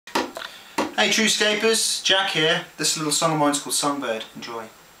Hey TrueScapers, Jack here. This little song of mine is called Songbird. Enjoy.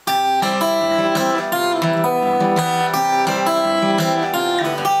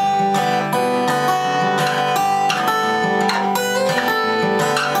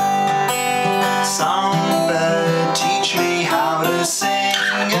 Songbird, teach me how to sing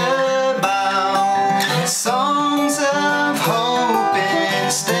about songs of hope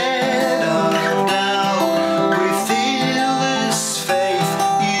instead of doubt. With fearless faith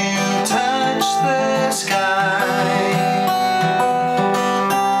you touch the sky.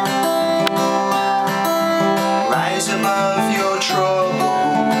 Rise above your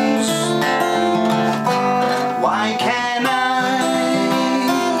troubles. Why can't I?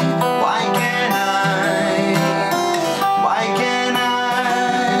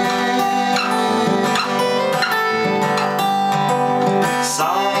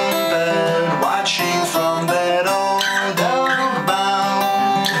 Songbird, watching from that old oak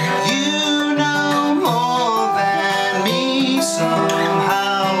bough. You know more than me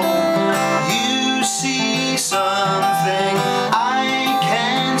somehow. You see something I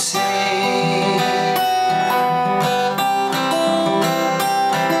can't see.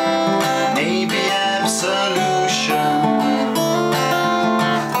 Maybe absolution.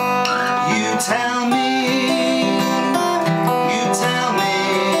 You tell me.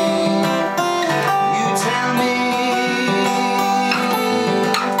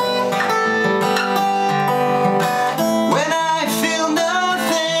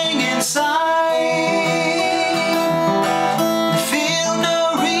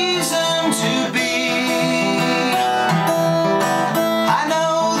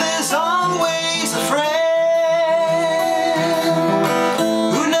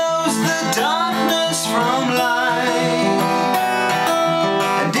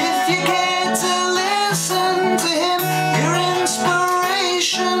 Listen to him, your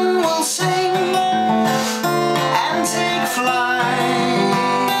inspiration will sing.